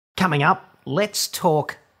Coming up, let's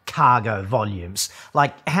talk cargo volumes.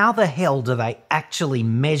 Like, how the hell do they actually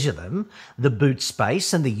measure them? The boot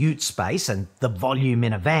space and the ute space and the volume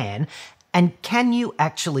in a van. And can you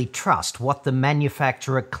actually trust what the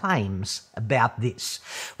manufacturer claims about this?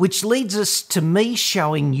 Which leads us to me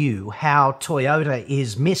showing you how Toyota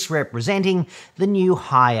is misrepresenting the new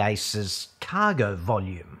HiAce's cargo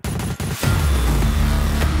volume.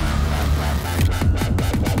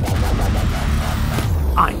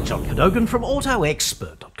 I'm John Cadogan from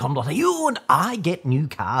AutoExpert.com.au, and I get new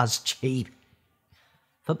cars cheap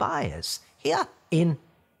for buyers here in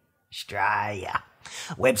Australia.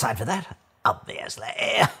 Website for that, obviously.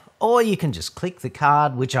 Or you can just click the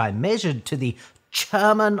card which I measured to the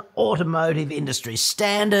German automotive industry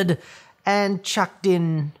standard and chucked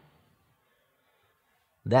in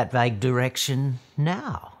that vague direction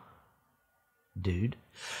now, dude.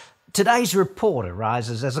 Today's report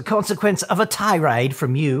arises as a consequence of a tirade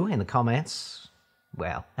from you in the comments.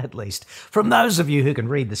 Well, at least from those of you who can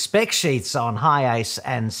read the spec sheets on HiAce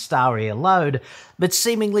and Staria Load, but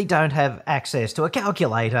seemingly don't have access to a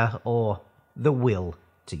calculator or the will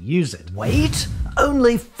to use it. Wait,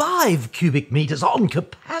 only 5 cubic meters on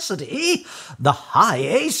capacity? The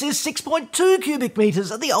HiAce is 6.2 cubic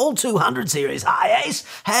meters, and the old 200 series HiAce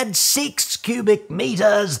had 6 cubic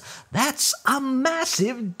meters. That's a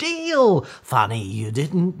massive deal. Funny you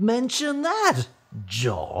didn't mention that,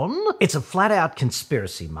 John. It's a flat-out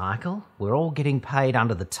conspiracy, Michael. We're all getting paid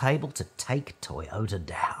under the table to take Toyota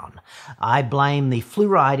down. I blame the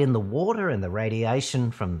fluoride in the water and the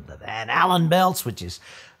radiation from the Van Allen belts, which is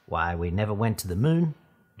why we never went to the moon,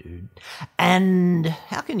 dude. And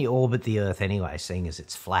how can you orbit the Earth anyway, seeing as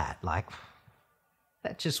it's flat? Like,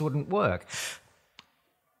 that just wouldn't work.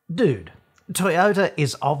 Dude, Toyota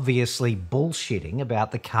is obviously bullshitting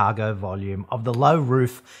about the cargo volume of the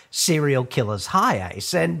low-roof serial killer's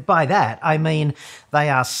HiAce, and by that I mean they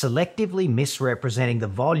are selectively misrepresenting the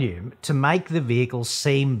volume to make the vehicle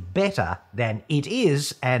seem better than it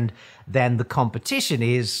is and than the competition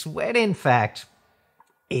is, when in fact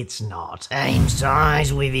it's not. Same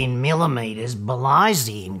size within millimetres belies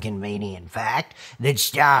the inconvenient fact that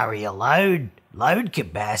Staria load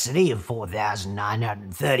capacity of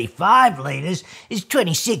 4,935 litres is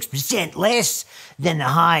 26% less than the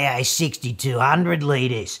HiAce 6,200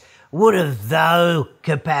 litres. Would have, though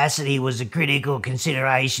capacity was a critical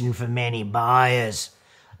consideration for many buyers.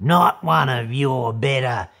 Not one of your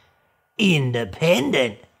better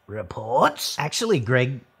independent reports. Actually,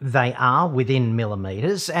 Greg, they are within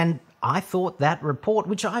millimetres, and I thought that report,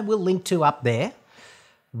 which I will link to up there,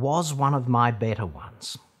 was one of my better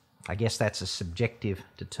ones. I guess that's a subjective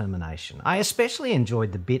determination. I especially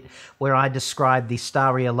enjoyed the bit where I described the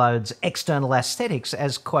Staria Load's external aesthetics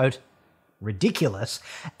as, quote, ridiculous,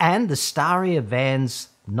 and the Staria van's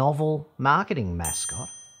novel marketing mascot,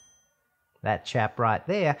 that chap right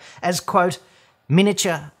there, as, quote,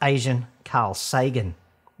 miniature Asian Carl Sagan,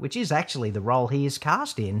 which is actually the role he is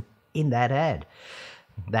cast in that ad.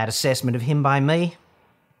 That assessment of him by me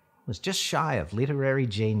was just shy of literary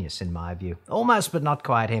genius in my view. Almost but not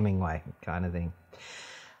quite Hemingway kind of thing.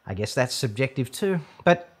 I guess that's subjective too.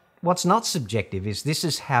 But what's not subjective is this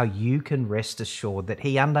is how you can rest assured that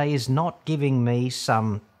Hyundai is not giving me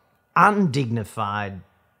some undignified,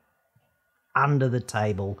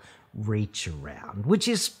 under-the-table reach around, which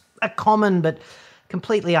is a common but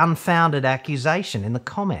completely unfounded accusation in the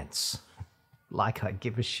comments. Like I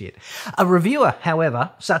give a shit. A reviewer,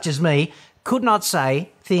 however, such as me, could not say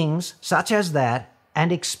things such as that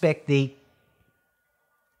and expect the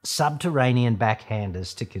subterranean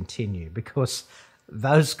backhanders to continue, because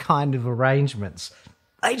those kind of arrangements,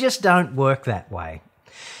 they just don't work that way.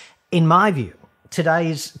 In my view,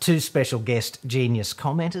 today's two special guest genius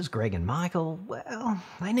commenters, Greg and Michael, well,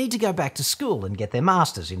 they need to go back to school and get their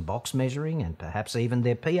masters in box measuring and perhaps even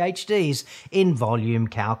their PhDs in volume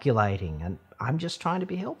calculating. And I'm just trying to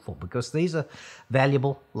be helpful because these are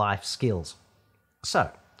valuable life skills.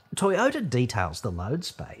 So, Toyota details the load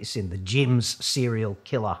space in the Jim's serial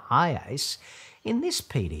killer HiAce in this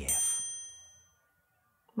PDF.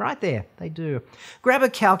 Right there, they do. Grab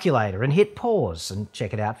a calculator and hit pause and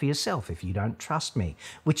check it out for yourself if you don't trust me,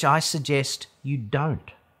 which I suggest you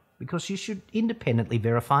don't, because you should independently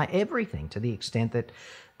verify everything to the extent that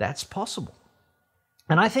that's possible.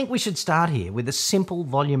 And I think we should start here with a simple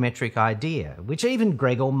volumetric idea, which even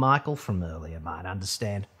Greg or Michael from earlier might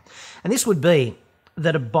understand. And this would be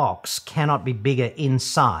that a box cannot be bigger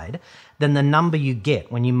inside than the number you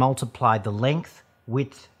get when you multiply the length,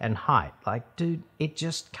 width and height. Like, dude, it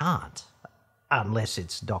just can't. Unless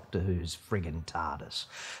it's Doctor Who's friggin' TARDIS.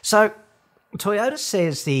 So Toyota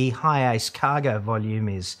says the Hiace cargo volume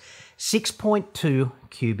is 6.2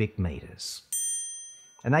 cubic metres.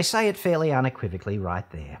 And they say it fairly unequivocally right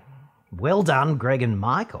there. Well done, Greg and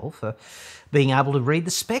Michael, for being able to read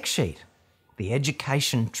the spec sheet. The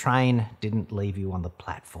education train didn't leave you on the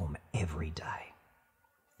platform every day.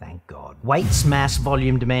 Thank God. Weights, mass,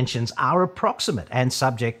 volume dimensions are approximate and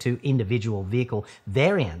subject to individual vehicle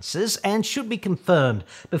variances and should be confirmed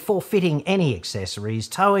before fitting any accessories,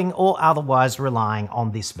 towing or otherwise relying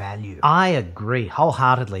on this value. I agree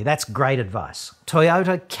wholeheartedly. That's great advice.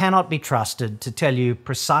 Toyota cannot be trusted to tell you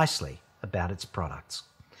precisely about its products.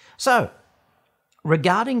 So,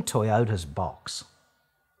 regarding Toyota's box,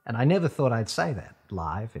 and I never thought I'd say that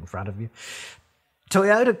live in front of you,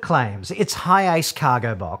 Toyota claims its Hiace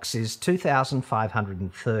cargo box is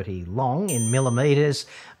 2,530 long in millimetres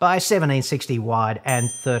by 1760 wide and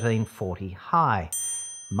 1340 high.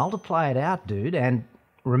 Multiply it out, dude, and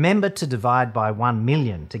remember to divide by 1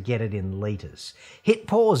 million to get it in litres. Hit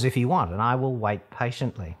pause if you want, and I will wait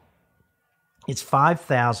patiently. It's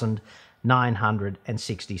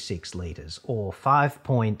 5,966 litres, or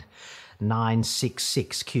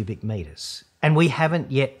 5.966 cubic metres. And we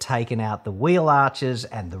haven't yet taken out the wheel arches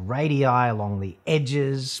and the radii along the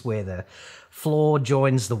edges where the floor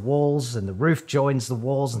joins the walls and the roof joins the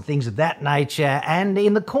walls and things of that nature, and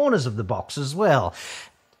in the corners of the box as well.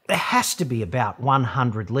 There has to be about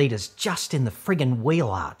 100 litres just in the friggin'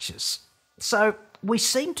 wheel arches. So we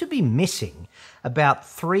seem to be missing about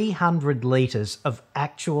 300 litres of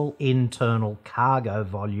actual internal cargo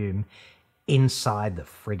volume inside the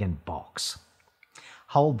friggin' box.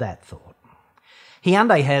 Hold that thought.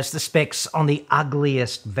 Hyundai has the specs on the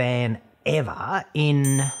ugliest van ever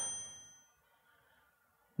in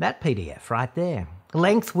that PDF right there.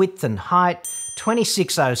 Length, width and height,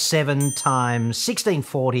 2607 times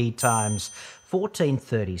 1640 times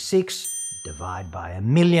 1436, divide by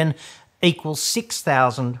 1 million, equals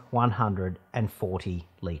 6,140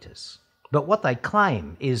 litres. But what they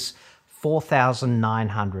claim is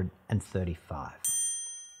 4,935.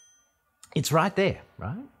 It's right there,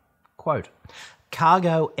 right? Quote,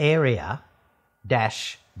 cargo area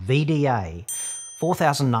dash VDA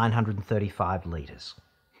 4,935 litres.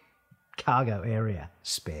 Cargo area,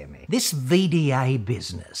 spare me. This VDA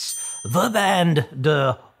business, Verband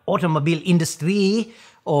der Automobilindustrie,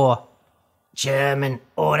 or German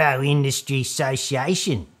Auto Industry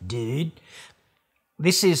Association, dude.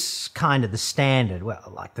 This is kind of the standard,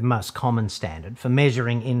 well, like the most common standard for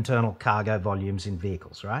measuring internal cargo volumes in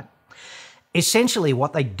vehicles, right? Essentially,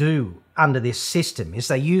 what they do under this system is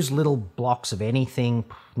they use little blocks of anything,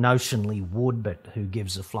 notionally wood, but who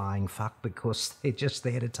gives a flying fuck because they're just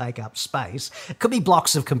there to take up space. It could be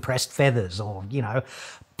blocks of compressed feathers or,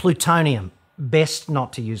 plutonium. Best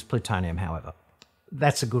not to use plutonium, however.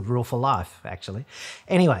 That's a good rule for life, actually.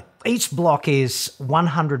 Anyway, each block is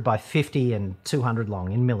 100 by 50 and 200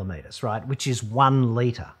 long in millimetres, right, which is 1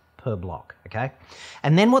 litre per block, okay?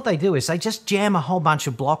 And then what they do is they just jam a whole bunch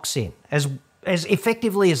of blocks in as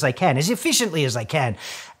effectively as they can, as efficiently as they can,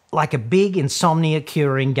 like a big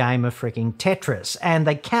insomnia-curing game of freaking Tetris, and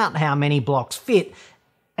they count how many blocks fit,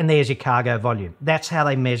 and there's your cargo volume. That's how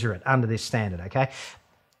they measure it under this standard, okay?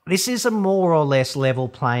 This is a more or less level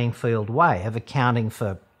playing field way of accounting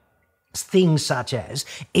for things such as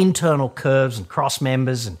internal curves and cross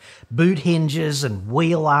members and boot hinges and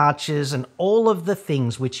wheel arches and all of the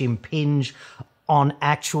things which impinge on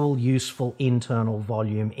actual useful internal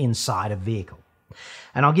volume inside a vehicle.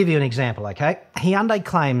 And I'll give you an example, okay? Hyundai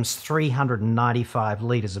claims 395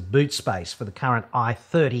 litres of boot space for the current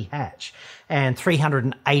i30 hatch and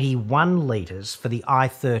 381 litres for the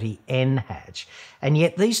i30N hatch. And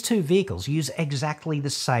yet these two vehicles use exactly the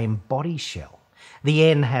same body shell. The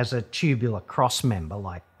N has a tubular cross member,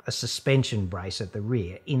 like a suspension brace at the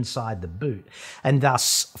rear, inside the boot, and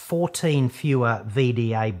thus 14 fewer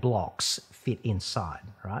VDA blocks fit inside,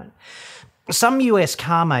 right? Some US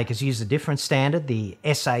car makers use a different standard, the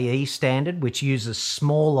SAE standard, which uses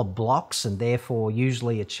smaller blocks and therefore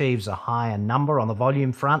usually achieves a higher number on the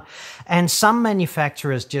volume front. And some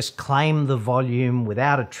manufacturers just claim the volume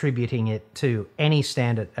without attributing it to any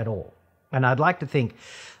standard at all. And I'd like to think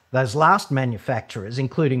those last manufacturers,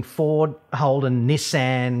 including Ford, Holden,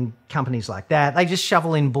 Nissan, companies like that, they just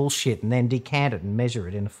shovel in bullshit and then decant it and measure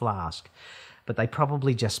it in a flask. But they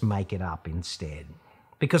probably just make it up instead.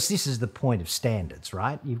 Because this is the point of standards,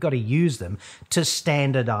 right? You've got to use them to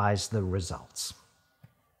standardise the results.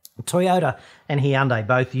 Toyota and Hyundai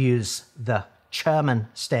both use the German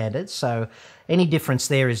standard, so any difference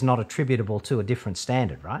there is not attributable to a different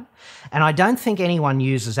standard, right? And I don't think anyone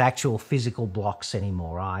uses actual physical blocks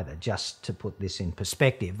anymore either, just to put this in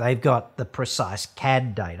perspective. They've got the precise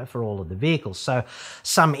CAD data for all of the vehicles, so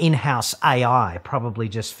some in-house AI probably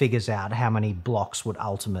just figures out how many blocks would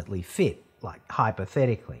ultimately fit, like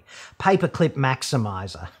hypothetically. Paperclip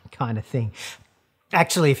maximizer kind of thing.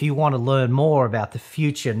 Actually, if you want to learn more about the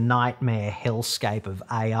future nightmare hellscape of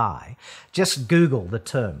AI, just Google the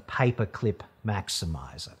term paperclip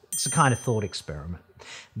maximizer. It's a kind of thought experiment.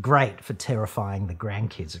 Great for terrifying the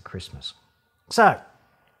grandkids at Christmas. So,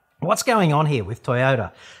 what's going on here with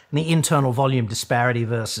Toyota and the internal volume disparity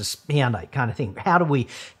versus Hyundai kind of thing? How do we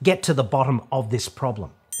get to the bottom of this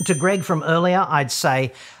problem? To Greg from earlier, I'd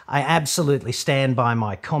say I absolutely stand by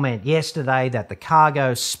my comment yesterday that the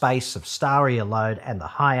cargo space of Staria Load and the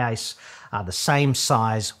HiAce are the same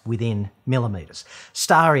size within millimetres.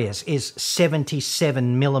 Staria's is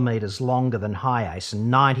 77 millimetres longer than HiAce and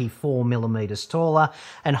 94 millimetres taller,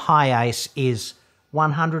 and HiAce is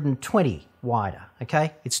 120 wider,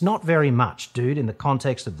 okay? It's not very much, dude, in the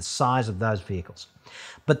context of the size of those vehicles.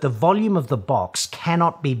 But the volume of the box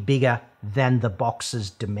cannot be bigger than the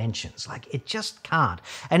box's dimensions. Like, it just can't.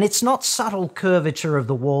 And it's not subtle curvature of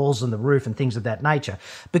the walls and the roof and things of that nature,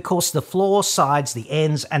 because the floor, sides, the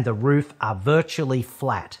ends, and the roof are virtually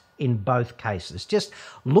flat in both cases. Just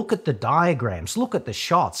look at the diagrams, look at the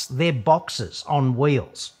shots. They're boxes on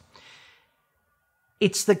wheels.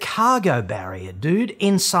 It's the cargo barrier, dude,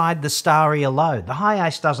 inside the Staria Load. The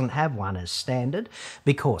HiAce doesn't have one as standard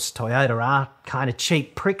because Toyota are kind of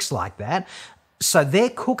cheap pricks like that. So they're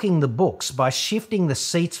cooking the books by shifting the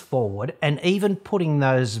seats forward and even putting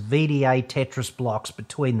those VDA Tetris blocks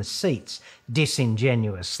between the seats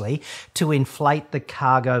disingenuously to inflate the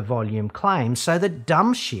cargo volume claim so that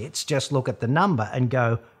dumb shits just look at the number and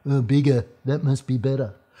go, oh, bigger, that must be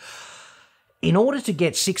better. In order to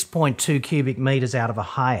get 6.2 cubic metres out of a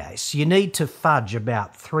HiAce, you need to fudge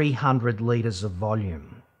about 300 litres of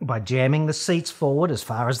volume by jamming the seats forward as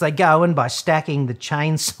far as they go and by stacking the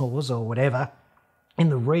chainsaws or whatever in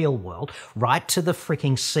the real world right to the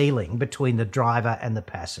freaking ceiling between the driver and the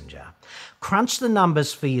passenger. Crunch the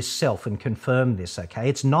numbers for yourself and confirm this, okay?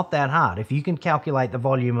 It's not that hard. If you can calculate the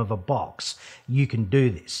volume of a box, you can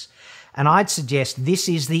do this. And I'd suggest this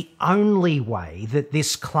is the only way that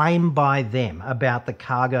this claim by them about the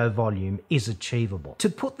cargo volume is achievable. To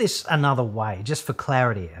put this another way, just for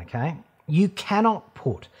clarity, okay? You cannot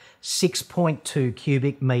put 6.2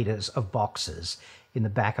 cubic metres of boxes in the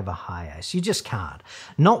back of a HiAce. You just can't.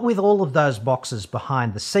 Not with all of those boxes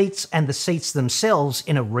behind the seats and the seats themselves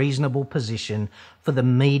in a reasonable position for the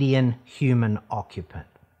median human occupant.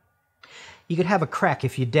 You could have a crack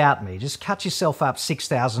if you doubt me. Just cut yourself up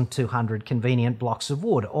 6,200 convenient blocks of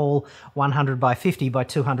wood, all 100 by 50 by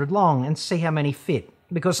 200 long, and see how many fit.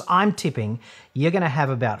 Because I'm tipping you're going to have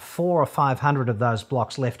about 400 or 500 of those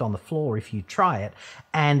blocks left on the floor if you try it,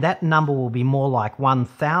 and that number will be more like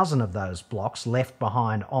 1,000 of those blocks left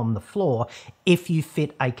behind on the floor if you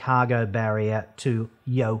fit a cargo barrier to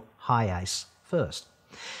yo HiAce first.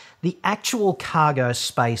 The actual cargo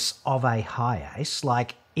space of a HiAce,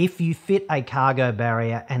 like if you fit a cargo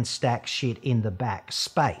barrier and stack shit in the back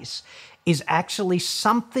space, is actually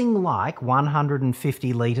something like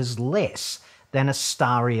 150 litres less than a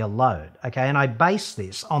Staria Load, okay? And I base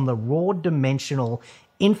this on the raw dimensional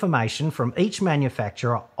information from each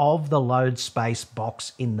manufacturer of the load space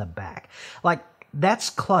box in the back. Like, that's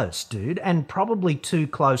close, dude, and probably too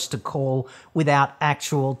close to call without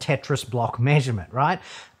actual Tetris block measurement, right?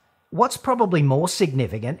 What's probably more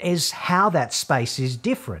significant is how that space is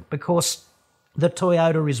different, because the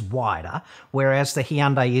Toyota is wider, whereas the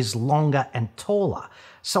Hyundai is longer and taller.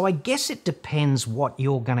 So I guess it depends what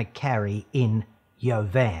you're going to carry in your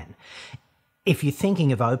van. If you're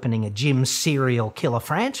thinking of opening a gym serial killer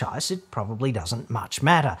franchise, it probably doesn't much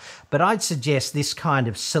matter. But I'd suggest this kind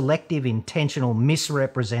of selective, intentional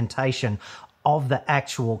misrepresentation of the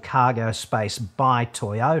actual cargo space by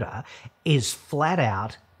Toyota is flat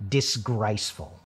out disgraceful.